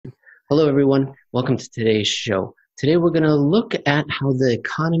Hello, everyone. Welcome to today's show. Today, we're going to look at how the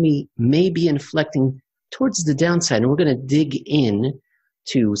economy may be inflecting towards the downside, and we're going to dig in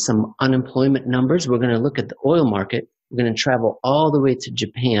to some unemployment numbers. We're going to look at the oil market. We're going to travel all the way to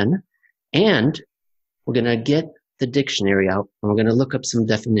Japan, and we're going to get the dictionary out, and we're going to look up some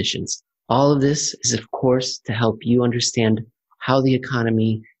definitions. All of this is, of course, to help you understand how the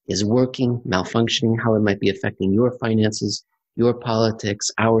economy is working, malfunctioning, how it might be affecting your finances, your politics,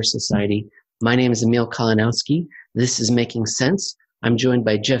 our society. My name is Emil Kalinowski. This is Making Sense. I'm joined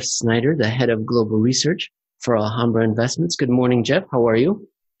by Jeff Snyder, the head of global research for Alhambra Investments. Good morning, Jeff. How are you?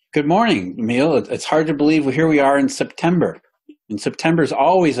 Good morning, Emil. It's hard to believe here we are in September. And September is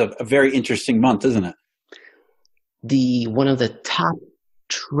always a very interesting month, isn't it? One of the top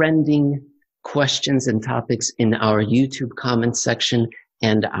trending questions and topics in our YouTube comments section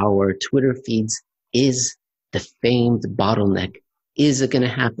and our Twitter feeds is the famed bottleneck. Is it going to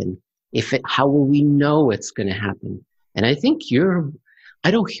happen? How will we know it's going to happen? And I think I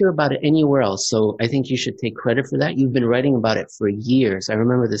don't hear about it anywhere else. So I think you should take credit for that. You've been writing about it for years. I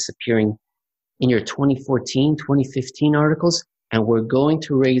remember this appearing in your 2014, 2015 articles, and we're going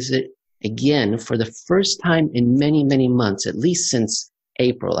to raise it again for the first time in many, many months, at least since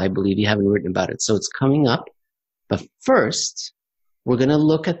April, I believe. You haven't written about it. So it's coming up. But first, we're going to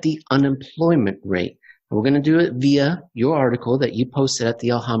look at the unemployment rate. We're going to do it via your article that you posted at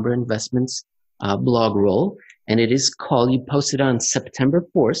the Alhambra Investments blog roll. And it is called, you posted on September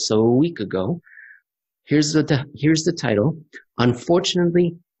 4th, so a week ago. Here's the title.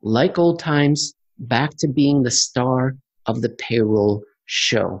 Unfortunately, like old times, back to being the star of the payroll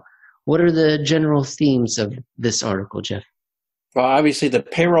show. What are the general themes of this article, Jeff? Well, obviously, the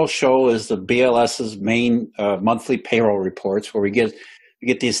payroll show is the BLS's main monthly payroll reports where we get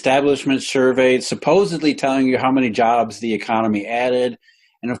the establishment survey supposedly telling you how many jobs the economy added.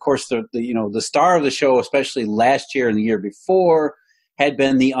 And of course, the star of the show, especially last year and the year before, had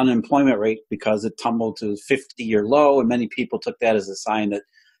been the unemployment rate because it tumbled to 50-year low. And many people took that as a sign that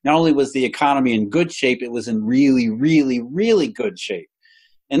not only was the economy in good shape, it was in really, really, really good shape.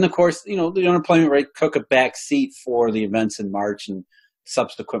 And of course, the unemployment rate took a back seat for the events in March and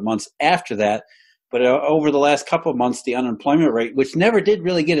subsequent months after that. But over the last couple of months, the unemployment rate, which never did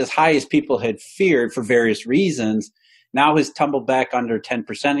really get as high as people had feared for various reasons, now has tumbled back under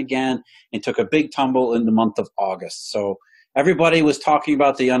 10% again and took a big tumble in the month of August. So everybody was talking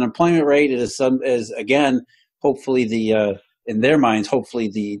about the unemployment rate as again, hopefully in their minds, hopefully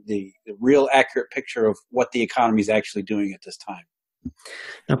the real accurate picture of what the economy is actually doing at this time.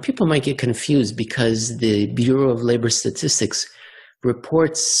 Now, people might get confused because the Bureau of Labor Statistics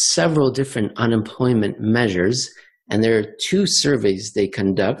reports several different unemployment measures, and there are two surveys they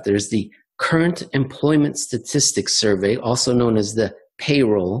conduct. There's the Current Employment Statistics Survey, also known as the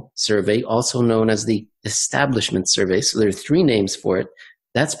Payroll Survey, also known as the Establishment Survey. So there are three names for it.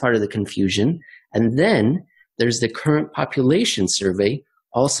 That's part of the confusion. And then there's the Current Population Survey,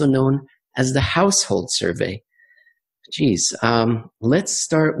 also known as the Household Survey. Geez, let's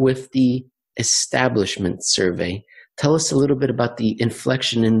start with the Establishment Survey. Tell us a little bit about the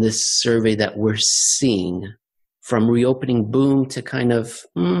inflection in this survey that we're seeing from reopening boom to kind of,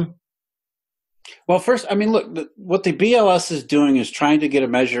 Well, first, look, what the BLS is doing is trying to get a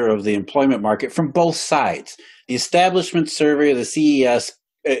measure of the employment market from both sides. The Establishment Survey, the CES,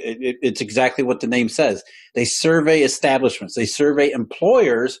 it's exactly what the name says. They survey establishments. They survey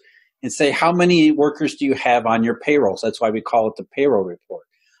employers and say, how many workers do you have on your payrolls? That's why we call it the payroll report.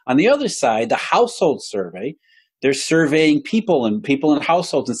 On the other side, the Household Survey, they're surveying people in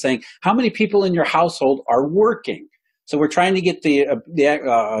households and saying, how many people in your household are working? So we're trying to get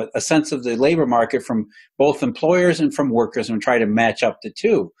a sense of the labor market from both employers and from workers and try to match up the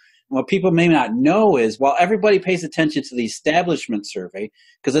two. And what people may not know is, while everybody pays attention to the Establishment Survey,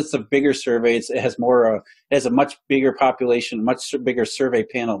 because it's a bigger survey, it has a much bigger population, much bigger survey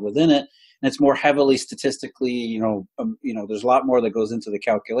panel within it, and it's more heavily statistically, there's a lot more that goes into the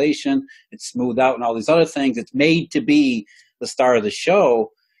calculation. It's smoothed out and all these other things. It's made to be the star of the show.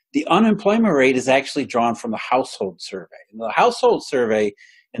 The unemployment rate is actually drawn from the Household Survey. And the Household Survey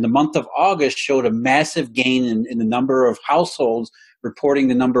in the month of August showed a massive gain in the number of households reporting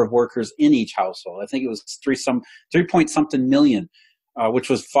the number of workers in each household. I think it was 3-point-something million, which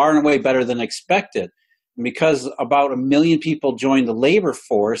was far and away better than expected. And because about 1 million people joined the labor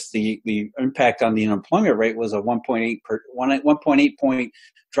force, the impact on the unemployment rate was a 1.8 point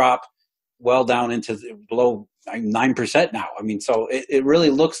drop, well down into below 9% now. So it really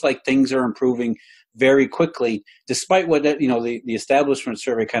looks like things are improving very quickly, despite what the Establishment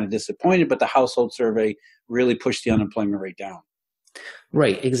Survey kind of disappointed, but the Household Survey really pushed the unemployment rate down.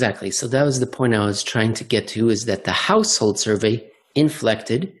 Right, exactly. So that was the point I was trying to get to, is that the household survey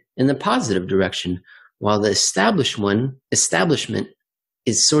inflected in the positive direction, while the establishment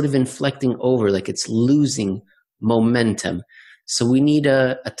is sort of inflecting over, like it's losing momentum. So we need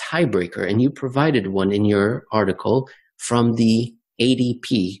a tiebreaker, and you provided one in your article from the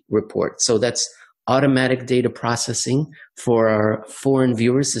ADP report. So that's automatic data processing. For our foreign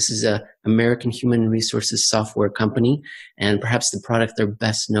viewers, this is a American human resources software company, and perhaps the product they're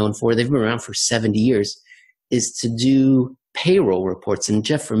best known for, they've been around for 70 years, is to do payroll reports. And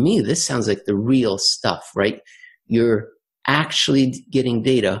Jeff, for me, this sounds like the real stuff, right? You're actually getting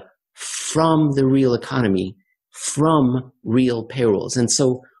data from the real economy, from real payrolls. And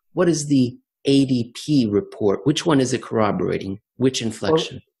so what is the ADP report? Which one is it corroborating? Which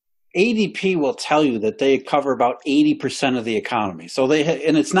inflection? Well, ADP will tell you that they cover about 80% of the economy. So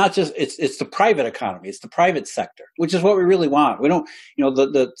and it's not just, it's the private economy, it's the private sector, which is what we really want. We don't,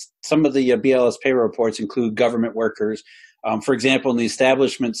 some of the BLS payroll reports include government workers. For example, in the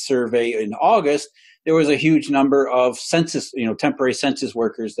establishment survey in August, there was a huge number of temporary census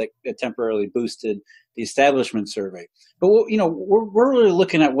workers that temporarily boosted the establishment survey. But we're really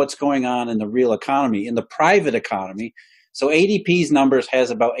looking at what's going on in the real economy, in the private economy. So ADP's numbers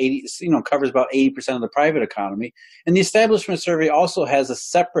has about covers about 80% of the private economy, and the establishment survey also has a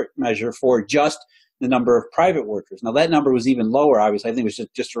separate measure for just the number of private workers. Now that number was even lower. Obviously, I think it was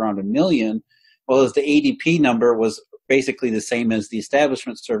just around 1 million, whereas the ADP number was basically the same as the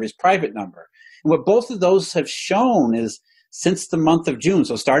establishment survey's private number. And what both of those have shown is since the month of June,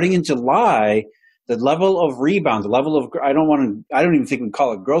 so starting in July, the level of rebound, the level of I don't even think we can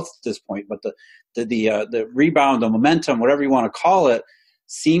call it growth at this point, but the rebound, the momentum, whatever you want to call it,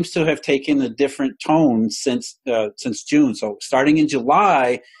 seems to have taken a different tone since June. So starting in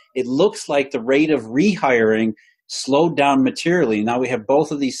July, it looks like the rate of rehiring slowed down materially. Now we have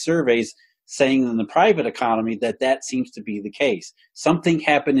both of these surveys saying in the private economy that seems to be the case. Something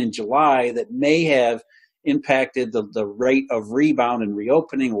happened in July that may have impacted the rate of rebound and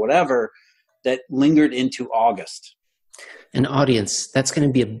reopening, whatever, that lingered into August. An audience, that's going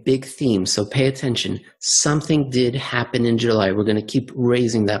to be a big theme, so pay attention. Something did happen in July. We're going to keep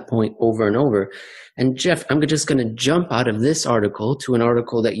raising that point over and over. And Jeff, I'm just going to jump out of this article to an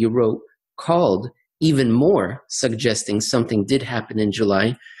article that you wrote called Even More, suggesting something did happen in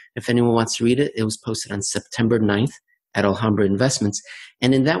July. If anyone wants to read it, it was posted on September 9th at Alhambra Investments.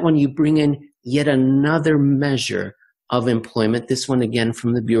 And in that one, you bring in yet another measure of employment. This one, again,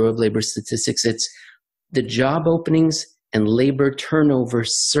 from the Bureau of Labor Statistics. It's the job openings and labor turnover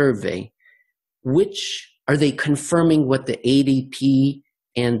survey. Which are they confirming what the ADP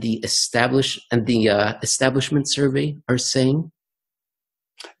and the establishment survey are saying?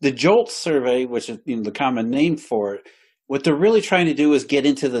 The JOLT survey, which is the common name for it, what they're really trying to do is get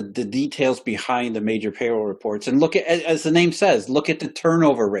into the details behind the major payroll reports and look at, as the name says, look at the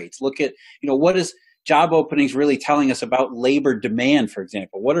turnover rates. Look at, what is job openings really telling us about labor demand, for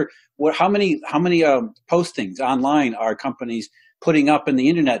example? How many postings online are companies putting up in the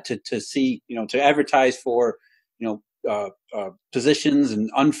internet to see, to advertise for, positions and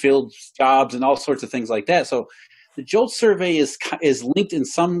unfilled jobs and all sorts of things like that. So the JOLT survey is linked in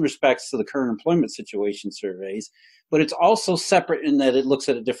some respects to the current employment situation surveys, but it's also separate in that it looks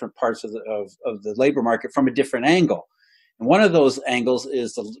at different parts of the labor market from a different angle. And one of those angles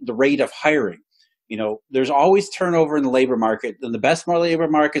is the rate of hiring. There's always turnover in the labor market. In the best labor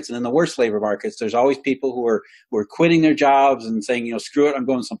markets and in the worst labor markets, there's always people who are quitting their jobs and saying, screw it, I'm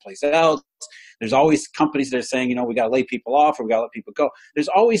going someplace else. There's always companies that are saying, we got to lay people off or we got to let people go. There's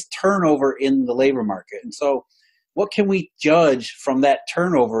always turnover in the labor market. And so what can we judge from that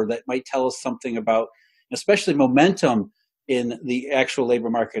turnover that might tell us something about, especially momentum in the actual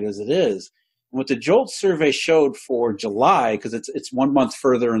labor market as it is? And what the JOLT survey showed for July, because it's 1 month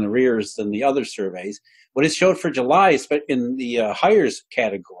further in arrears than the other surveys, what it showed for July in the hires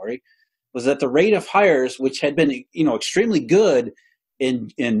category was that the rate of hires, which had been extremely good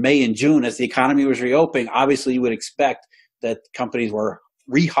in May and June as the economy was reopening, obviously you would expect that companies were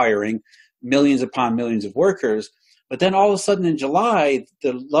rehiring millions upon millions of workers. But then all of a sudden in July,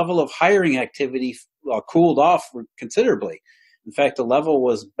 the level of hiring activity cooled off considerably. In fact, the level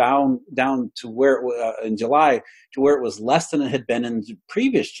was down to where in July to where it was less than it had been in the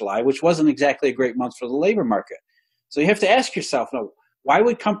previous July, which wasn't exactly a great month for the labor market. So you have to ask yourself, why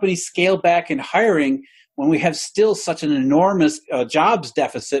would companies scale back in hiring when we have still such an enormous jobs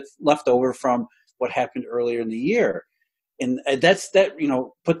deficit left over from what happened earlier in the year? And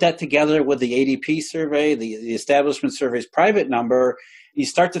put that together with the ADP survey, the establishment survey's private number, you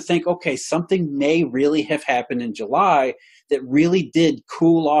start to think, okay, something may really have happened in July that really did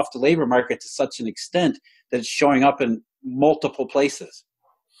cool off the labor market to such an extent that it's showing up in multiple places.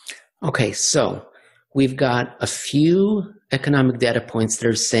 Okay, so we've got a few economic data points that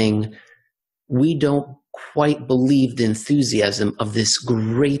are saying we don't quite believe the enthusiasm of this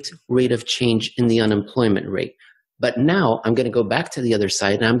great rate of change in the unemployment rate. But now I'm going to go back to the other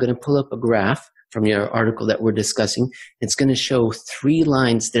side and I'm going to pull up a graph from your article that we're discussing. It's going to show 3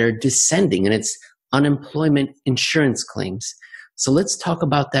 lines that are descending, and it's unemployment insurance claims. So let's talk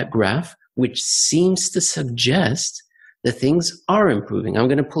about that graph, which seems to suggest that things are improving. I'm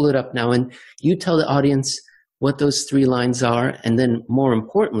going to pull it up now, and you tell the audience what those 3 lines are, and then more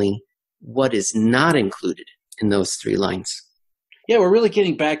importantly, what is not included in those 3 lines. Yeah, we're really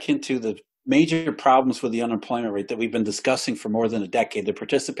getting back into the major problems with the unemployment rate that we've been discussing for more than a decade, the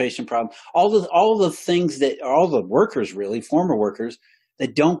participation problem, all the things that all the workers, really, former workers,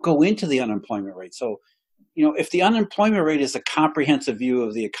 that don't go into the unemployment rate. So, if the unemployment rate is a comprehensive view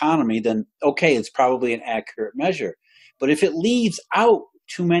of the economy, then okay, it's probably an accurate measure. But if it leaves out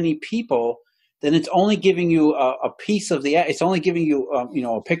too many people, then it's only giving you a piece of it's only giving you,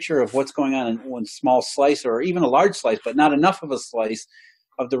 a picture of what's going on in one small slice or even a large slice, but not enough of a slice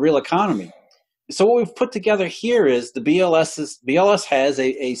of the real economy. So what we've put together here is BLS has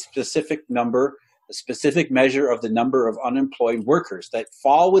a specific number, a specific measure of the number of unemployed workers that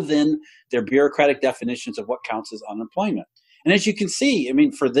fall within their bureaucratic definitions of what counts as unemployment. And as you can see,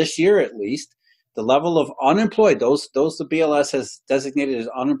 for this year at least, the level of unemployed, those the BLS has designated as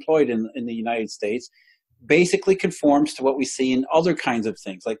unemployed in the United States, basically conforms to what we see in other kinds of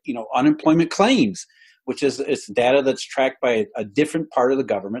things, like unemployment claims, which is it's data that's tracked by a different part of the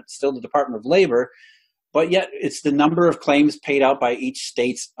government, still the Department of Labor, but yet it's the number of claims paid out by each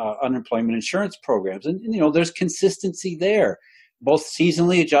state's unemployment insurance programs. And there's consistency there, both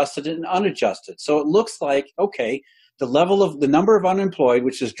seasonally adjusted and unadjusted. So it looks like, okay, the number of unemployed,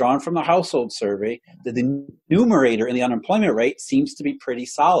 which is drawn from the household survey, the numerator in the unemployment rate seems to be pretty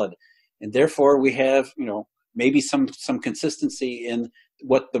solid. And therefore we have, maybe some consistency in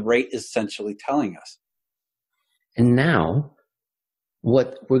what the rate is essentially telling us. And now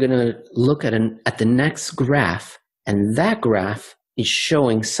what we're going to look at the next graph, and that graph is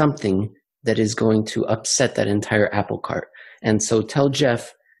showing something that is going to upset that entire apple cart. And so tell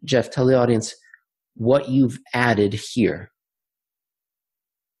Jeff, tell the audience what you've added here.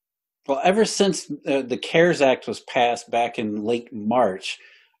 Well, ever since the CARES Act was passed back in late March,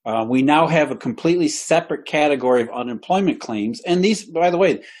 we now have a completely separate category of unemployment claims. And these, by the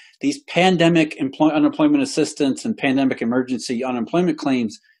way, these pandemic unemployment assistance and pandemic emergency unemployment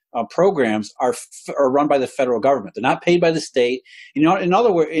claims programs are run by the federal government. They're not paid by the state. In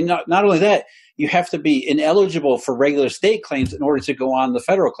other words, not only that, you have to be ineligible for regular state claims in order to go on the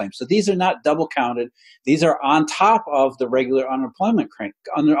federal claims. So these are not double counted. These are on top of the regular unemployment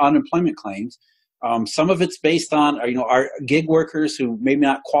claims. Some of it's based on our gig workers who may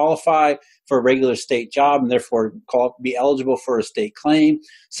not qualify for a regular state job and therefore be eligible for a state claim.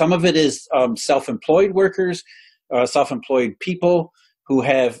 Some of it is self-employed workers, self-employed people who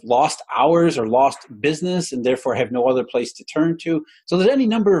have lost hours or lost business and therefore have no other place to turn to. So there's any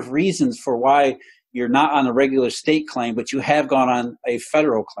number of reasons for why you're not on a regular state claim, but you have gone on a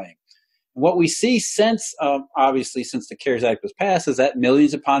federal claim. What we see since the CARES Act was passed is that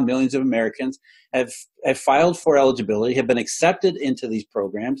millions upon millions of Americans have filed for eligibility, have been accepted into these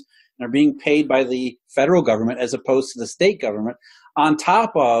programs, and are being paid by the federal government as opposed to the state government, on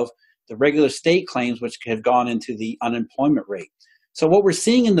top of the regular state claims which have gone into the unemployment rate. So what we're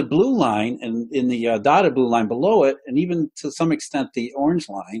seeing in the blue line and in the dotted blue line below it, and even to some extent the orange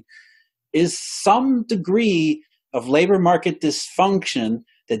line, is some degree of labor market dysfunction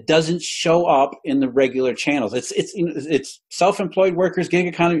that doesn't show up in the regular channels. It's self-employed workers, gig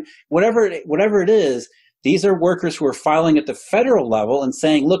economy, whatever it is. These are workers who are filing at the federal level and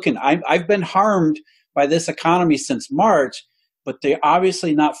saying, "Look, I've been harmed by this economy since March," but they're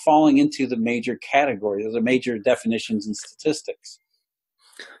obviously not falling into the major categories, or the major definitions and statistics.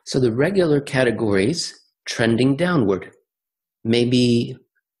 So the regular categories trending downward. Maybe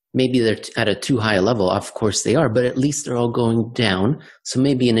they're at a too high a level. Of course they are, but at least they're all going down. So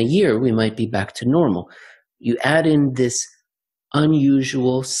maybe in a year, we might be back to normal. You add in this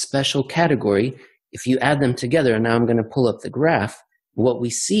unusual special category. If you add them together, and now I'm going to pull up the graph, what we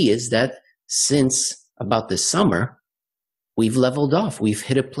see is that since about this summer, we've leveled off. We've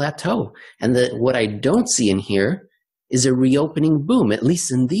hit a plateau. And what I don't see in here is a reopening boom. At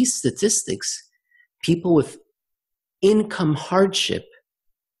least in these statistics, people with income hardship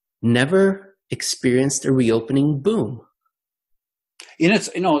never experienced a reopening boom. And it's,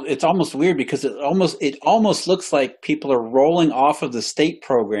 it's almost weird because it almost looks like people are rolling off of the state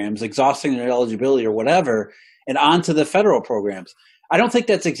programs, exhausting their eligibility or whatever, and onto the federal programs. I don't think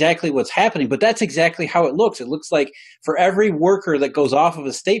that's exactly what's happening, but that's exactly how it looks. It looks like for every worker that goes off of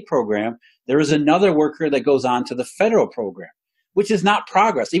a state program, there is another worker that goes on to the federal program, which is not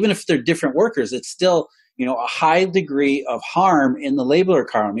progress. Even if they're different workers, it's still, a high degree of harm in the labor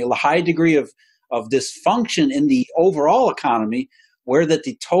economy, a high degree of dysfunction in the overall economy, where that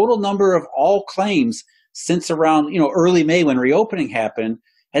the total number of all claims since around, early May when reopening happened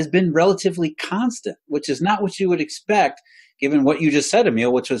has been relatively constant, which is not what you would expect given what you just said,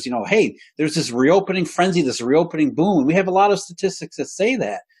 Emil, which was, hey, there's this reopening frenzy, this reopening boom. We have a lot of statistics that say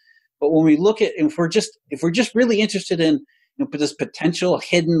that. But when we look at, if we're just really interested in this potential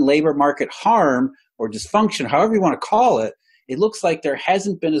hidden labor market harm or dysfunction, however you want to call it, it looks like there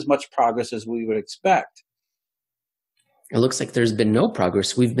hasn't been as much progress as we would expect. It looks like there's been no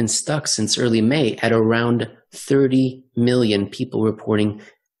progress. We've been stuck since early May at around 30 million people reporting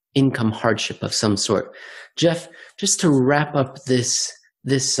income hardship of some sort. Jeff, just to wrap up this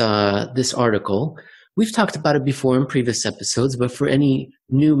article, we've talked about it before in previous episodes, but for any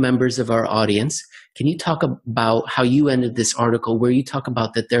new members of our audience, can you talk about how you ended this article where you talk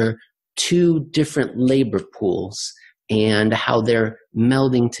about that there are two different labor pools and how they're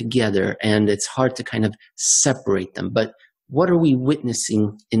melding together and it's hard to kind of separate them. But what are we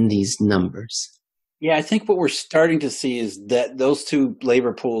witnessing in these numbers? Yeah, I think what we're starting to see is that those two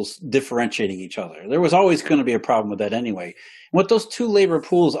labor pools differentiating each other. There was always going to be a problem with that anyway. What those two labor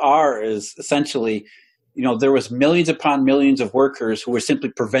pools are is essentially, there was millions upon millions of workers who were simply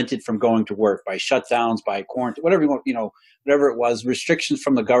prevented from going to work by shutdowns, by quarantine, whatever you want, whatever it was, restrictions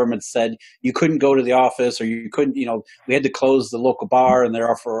from the government said you couldn't go to the office or you couldn't, we had to close the local bar and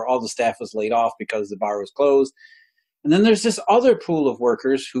therefore all the staff was laid off because the bar was closed. And then there's this other pool of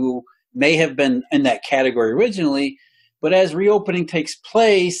workers who may have been in that category originally, but as reopening takes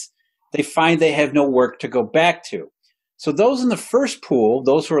place, they find they have no work to go back to. So those in the first pool,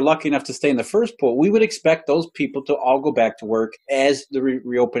 those who are lucky enough to stay in the first pool, we would expect those people to all go back to work as the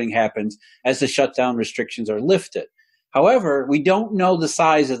reopening happens, as the shutdown restrictions are lifted. However, we don't know the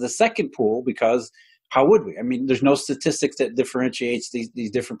size of the second pool because how would we? I mean, there's no statistics that differentiates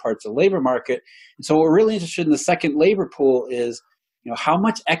these different parts of the labor market. And so what we're really interested in the second labor pool is, how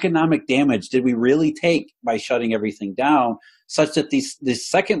much economic damage did we really take by shutting everything down such that this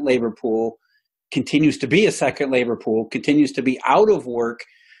second labor pool continues to be a second labor pool, continues to be out of work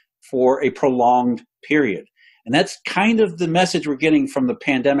for a prolonged period. And that's kind of the message we're getting from the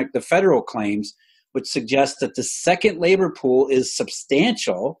pandemic, the federal claims, which suggests that the second labor pool is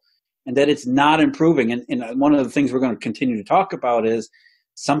substantial and that it's not improving. And one of the things we're going to continue to talk about is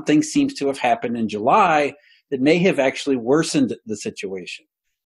something seems to have happened in July that may have actually worsened the situation.